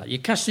 don't do that.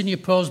 You're casting your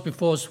pearls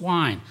before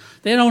swine.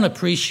 They don't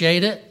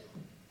appreciate it.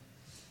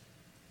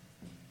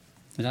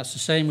 And that's the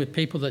same with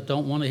people that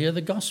don't want to hear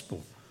the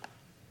gospel.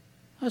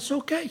 That's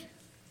okay.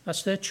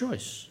 That's their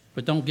choice.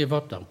 But don't give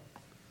up, though.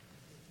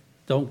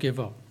 Don't give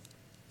up.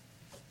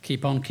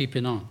 Keep on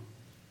keeping on.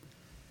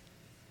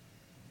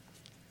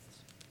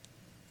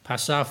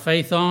 pass our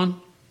faith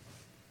on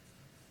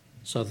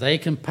so they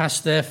can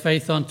pass their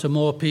faith on to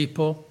more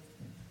people,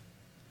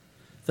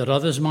 that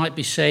others might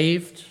be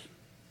saved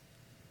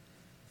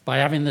by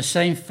having the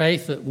same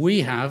faith that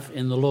we have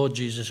in the Lord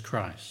Jesus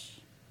Christ.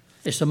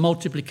 It's a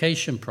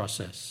multiplication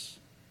process.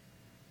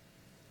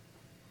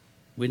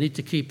 We need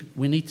to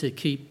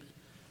keep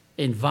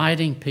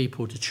inviting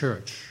people to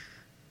church.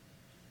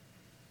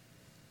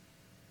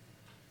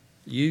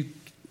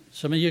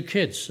 Some of your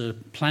kids are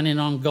planning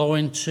on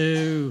going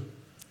to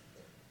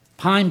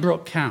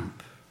Pinebrook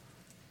Camp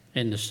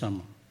in the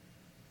summer.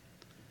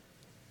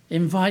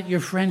 Invite your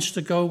friends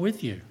to go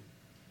with you.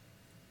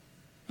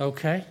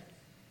 Okay?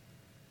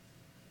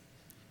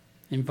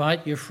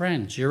 Invite your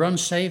friends, your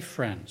unsaved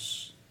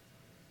friends,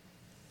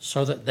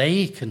 so that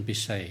they can be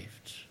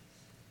saved.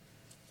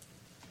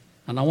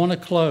 And I want to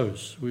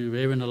close. We were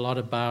hearing a lot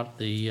about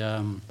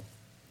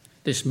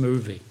this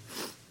movie,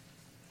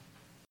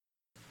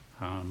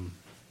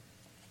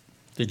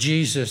 The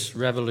Jesus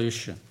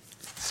Revolution.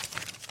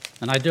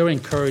 And I do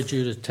encourage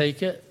you to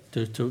take it,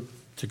 to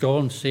go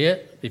and see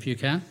it if you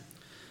can,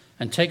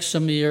 and take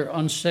some of your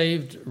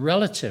unsaved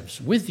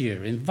relatives with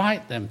you.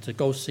 Invite them to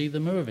go see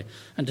the movie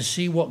and to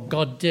see what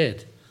God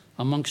did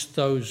amongst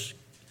those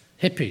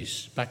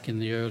hippies back in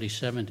the early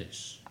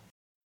 70s.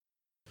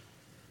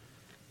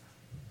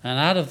 And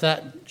out of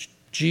that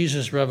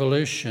Jesus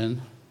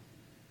Revolution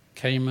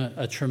came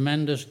a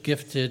tremendous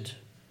gifted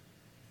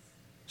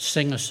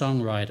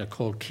singer-songwriter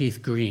called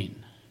Keith Green,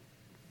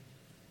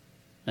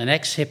 an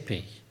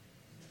ex-hippie,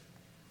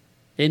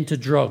 into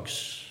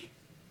drugs,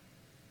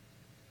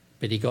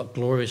 but he got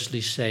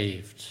gloriously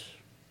saved.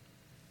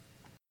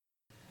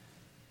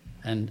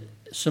 And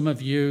some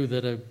of you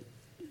that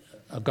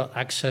have got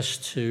access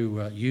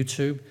to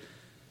YouTube,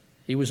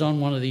 he was on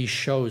one of these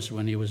shows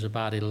when he was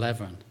about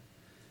 11,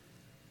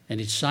 and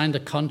he'd signed a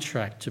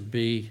contract to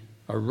be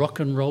a rock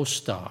and roll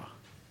star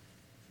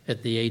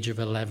at the age of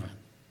 11.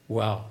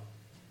 Well,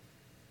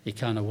 he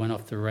kind of went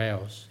off the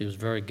rails. He was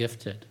very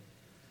gifted.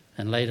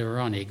 And later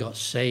on, he got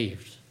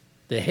saved.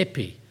 The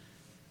hippie,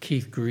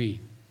 Keith Green,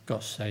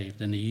 got saved,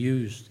 and he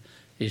used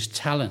his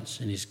talents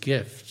and his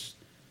gifts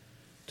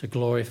to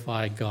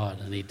glorify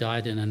God. And he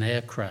died in an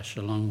air crash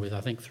along with,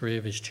 I think, 3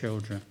 of his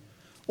children.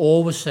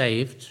 All were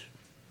saved,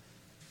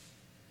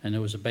 and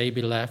there was a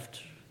baby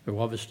left who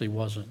obviously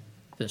wasn't,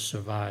 that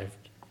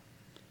survived.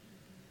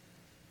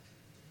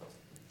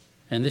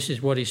 And this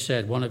is what he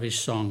said, one of his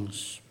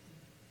songs.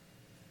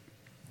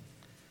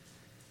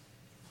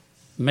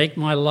 Make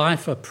my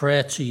life a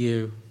prayer to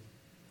you.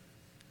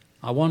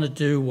 I want to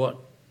do what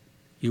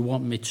you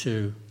want me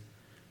to.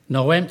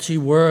 No empty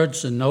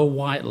words and no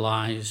white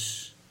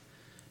lies.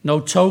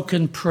 No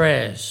token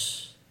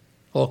prayers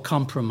or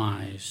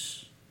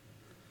compromise.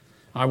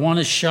 I want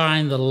to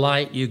shine the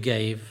light you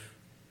gave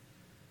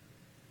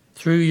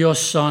through your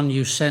Son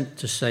you sent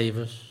to save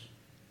us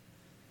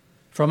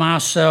from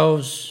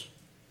ourselves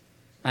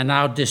and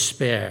our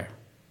despair.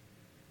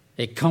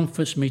 It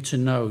comforts me to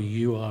know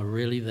you are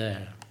really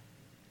there.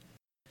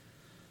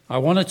 I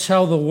want to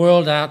tell the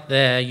world out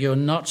there you're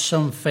not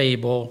some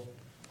fable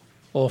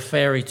or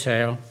fairy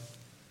tale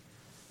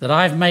that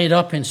I've made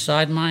up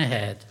inside my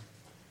head.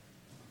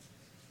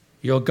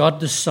 You're God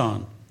the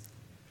Son,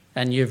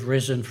 and you've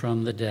risen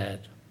from the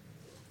dead.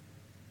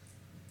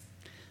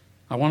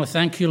 I want to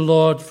thank you,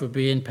 Lord, for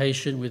being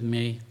patient with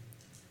me.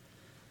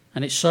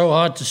 And it's so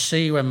hard to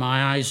see when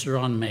my eyes are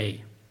on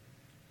me.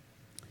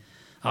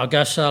 I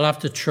guess I'll have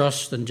to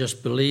trust and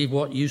just believe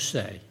what you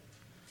say.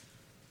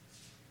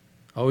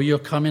 Oh, you're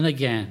coming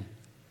again,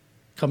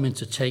 coming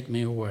to take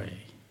me away.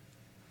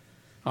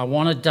 I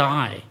want to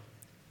die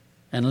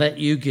and let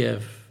you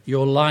give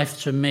your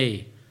life to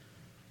me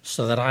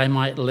so that I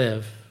might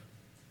live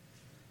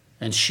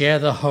and share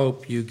the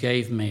hope you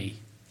gave me,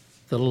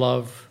 the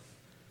love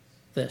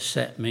that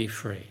set me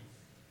free.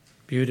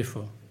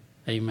 Beautiful.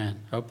 Amen.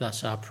 Hope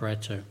that's our prayer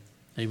too.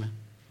 Amen.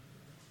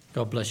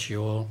 God bless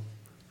you all.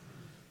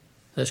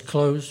 Let's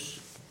close.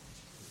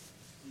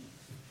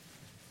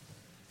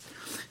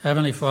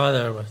 Heavenly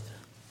Father,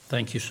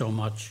 thank you so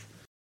much.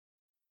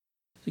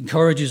 It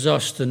encourages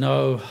us to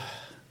know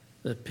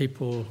that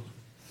people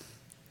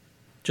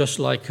just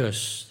like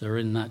us, they're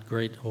in that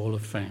great hall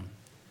of fame.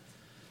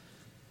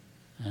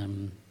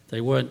 They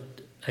weren't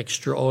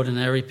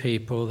extraordinary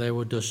people, they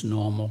were just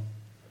normal.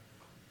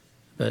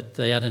 But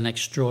they had an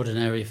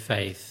extraordinary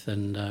faith,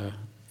 and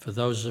for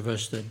those of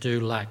us that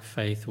do lack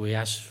faith, we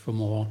ask for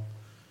more,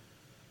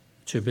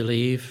 to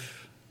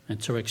believe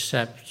and to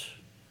accept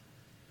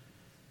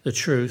the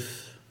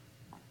truth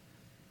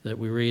that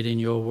we read in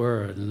your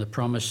word and the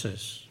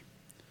promises.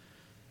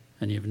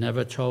 And you've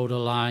never told a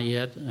lie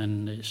yet,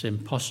 and it's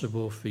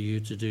impossible for you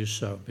to do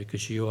so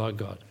because you are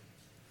God.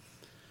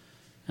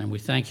 And we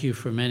thank you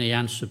for many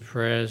answered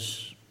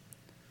prayers,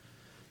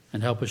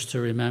 and help us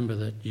to remember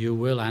that you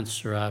will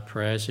answer our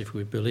prayers if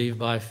we believe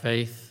by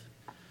faith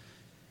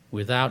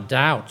without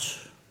doubt.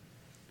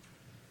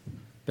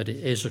 But it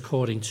is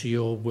according to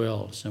your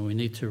will, so we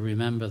need to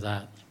remember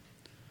that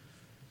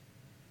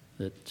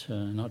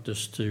not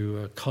just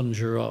to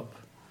conjure up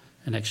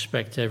and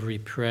expect every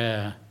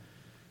prayer,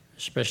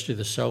 especially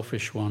the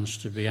selfish ones,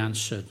 to be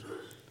answered.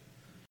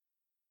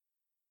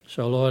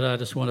 So, Lord, I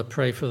just want to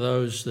pray for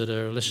those that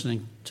are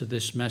listening to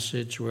this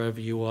message, wherever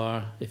you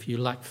are. If you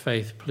lack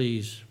faith,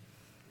 please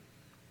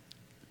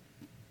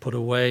put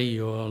away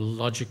your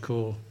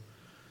logical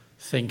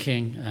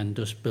thinking and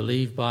just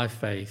believe by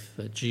faith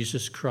that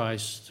Jesus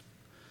Christ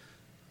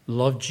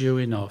loved you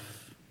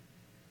enough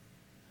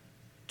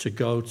to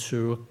go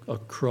to a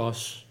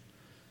cross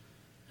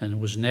and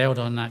was nailed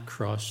on that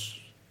cross,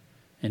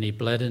 and he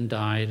bled and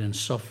died and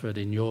suffered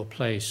in your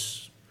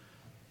place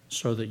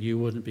so that you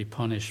wouldn't be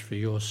punished for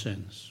your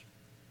sins.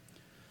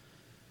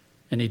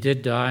 And he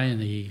did die,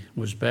 and he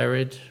was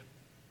buried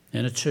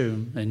in a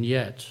tomb, and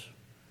yet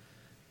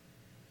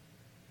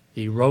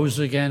he rose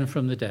again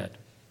from the dead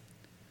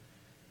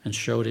and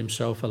showed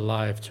himself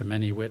alive to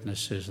many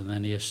witnesses, and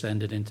then he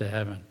ascended into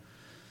heaven.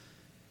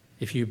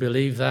 If you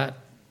believe that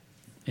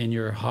in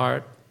your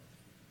heart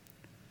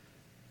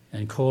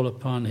and call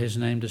upon his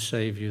name to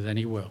save you, then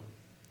he will.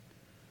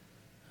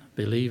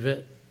 Believe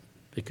it,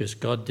 because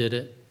God did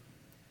it.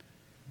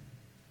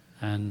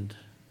 And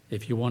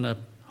if you want a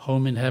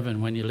home in heaven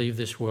when you leave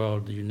this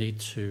world, you need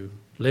to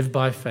live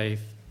by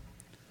faith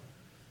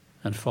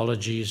and follow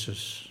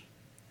Jesus,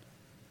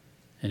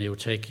 and he will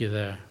take you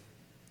there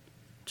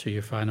to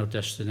your final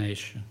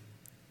destination.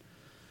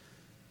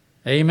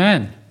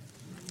 Amen.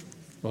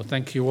 Well,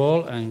 thank you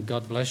all, and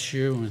God bless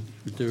you, and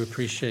we do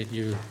appreciate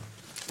you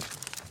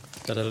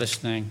that are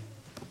listening,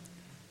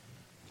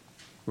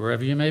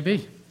 wherever you may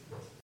be.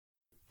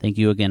 Thank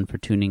you again for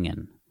tuning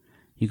in.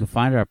 You can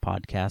find our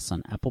podcasts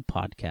on Apple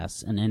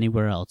Podcasts and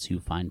anywhere else you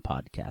find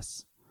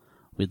podcasts.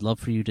 We'd love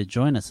for you to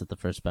join us at the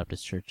First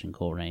Baptist Church in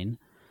Coleraine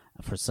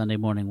for Sunday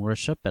morning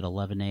worship at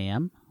 11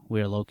 a.m.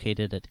 We are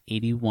located at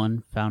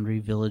 81 Foundry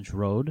Village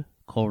Road,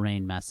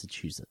 Coleraine,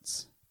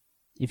 Massachusetts.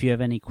 If you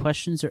have any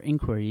questions or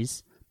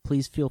inquiries,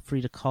 please feel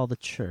free to call the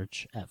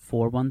church at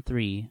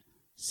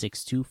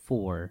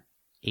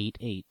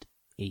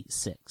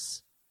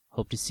 413-624-8886.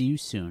 Hope to see you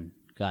soon.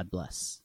 God bless.